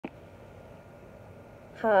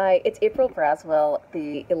Hi, it's April Braswell,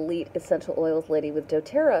 the Elite Essential Oils lady with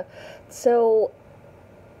doTERRA. So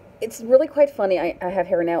it's really quite funny. I have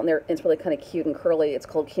hair now, and it's really kind of cute and curly. It's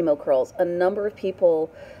called chemo curls. A number of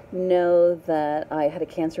people know that I had a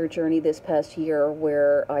cancer journey this past year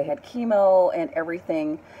where I had chemo and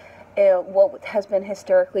everything. And what has been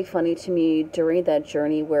hysterically funny to me during that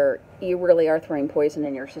journey, where you really are throwing poison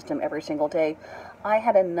in your system every single day, I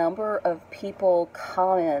had a number of people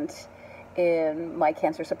comment in my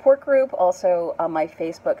cancer support group, also on my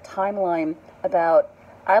Facebook timeline, about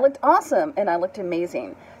I looked awesome and I looked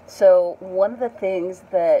amazing. So one of the things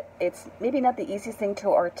that it's maybe not the easiest thing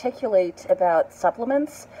to articulate about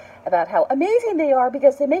supplements, about how amazing they are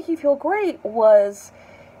because they make you feel great, was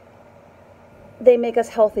they make us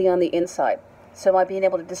healthy on the inside. So by being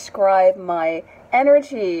able to describe my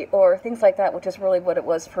energy or things like that, which is really what it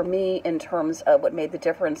was for me in terms of what made the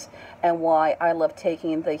difference and why I love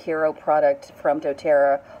taking the hero product from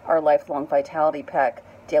doTERRA, our Lifelong Vitality Pack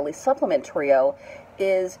Daily Supplement Trio,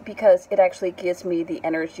 is because it actually gives me the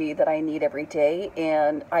energy that I need every day.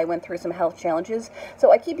 And I went through some health challenges,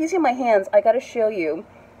 so I keep using my hands. I got to show you,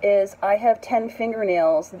 is I have 10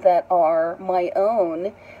 fingernails that are my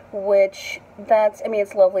own, which I mean,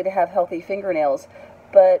 it's lovely to have healthy fingernails,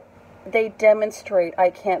 but they demonstrate, I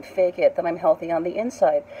can't fake it, that I'm healthy on the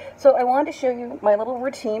inside. So I wanted to show you my little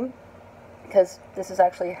routine, because this is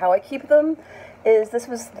actually how I keep them. This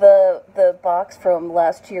was the box from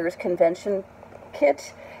last year's convention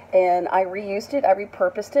kit, and I reused it, I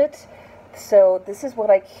repurposed it. So this is what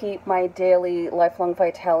I keep my daily Lifelong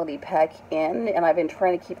Vitality Pack in, and I've been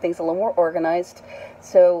trying to keep things a little more organized.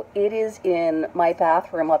 So it is in my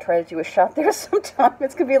bathroom. I'll try to do a shot there sometime.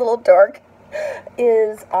 It's going to be a little dark.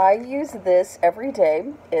 I use this every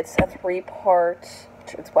day. It's a 3-part,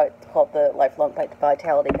 it's what's called the Lifelong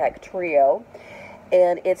Vitality Pack Trio.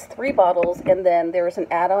 And it's 3 bottles, and then there's an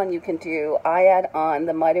add-on you can do. I add on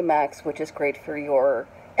the Max, which is great for your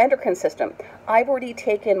endocrine system. I've already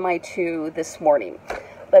taken my 2 this morning,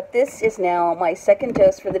 but this is now my second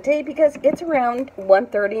dose for the day because it's around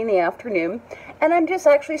 1:30 in the afternoon, and I'm just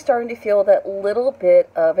actually starting to feel that little bit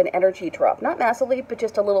of an energy drop. Not massively, but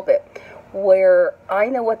just a little bit, where I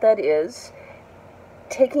know what that is.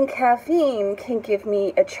 Taking caffeine can give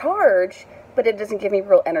me a charge, but it doesn't give me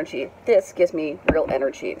real energy. This gives me real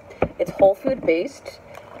energy. It's whole food based.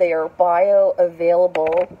 They are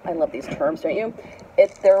bioavailable. I love these terms, don't you?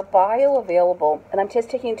 They're bioavailable, and I'm just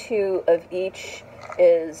taking 2 of each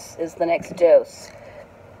is the next dose.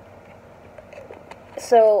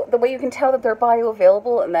 So the way you can tell that they're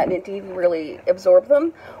bioavailable and that indeed really absorb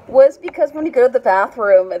them was because when you go to the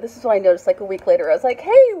bathroom, and this is what I noticed like a week later, I was like,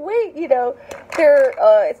 hey, wait,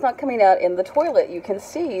 it's not coming out in the toilet. You can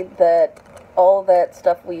see that all that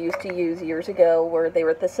stuff we used to use years ago, where they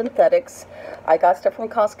were the synthetics. I got stuff from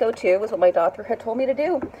Costco too, was what my doctor had told me to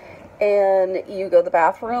do. And you go to the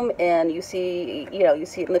bathroom and you see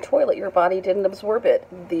it in the toilet. Your body didn't absorb it.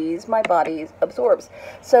 My body absorbs.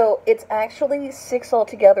 So it's actually 6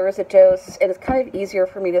 altogether as a dose, and it's kind of easier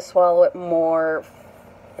for me to swallow it more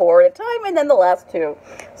 4 at a time, and then the last 2.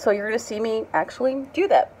 So you're going to see me actually do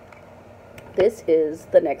that. This is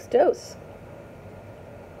the next dose.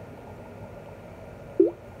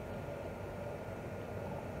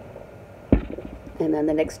 And then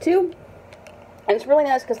the next 2. And it's really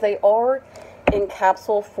nice because they are in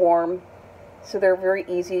capsule form, so they're very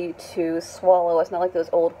easy to swallow. It's not like those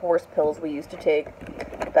old horse pills we used to take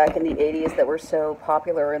back in the 80s that were so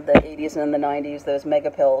popular in the 80s and in the 90s, those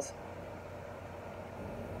mega pills.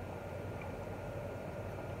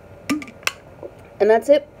 And that's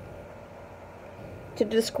it. To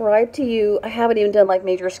describe to you, I haven't even done like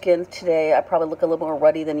major skin today. I probably look a little more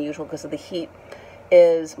ruddy than usual because of the heat.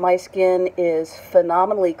 My skin is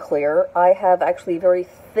phenomenally clear. I have actually very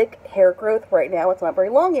thick hair growth right now. It's not very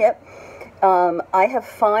long yet. I have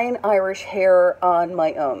fine Irish hair on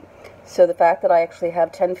my own. So the fact that I actually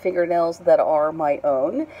have 10 fingernails that are my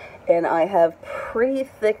own, and I have pretty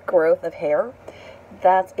thick growth of hair,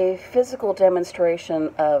 that's a physical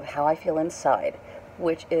demonstration of how I feel inside,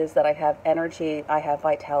 which is that I have energy, I have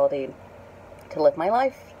vitality to live my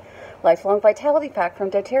life. Lifelong Vitality Pack from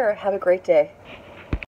doTERRA. Have a great day.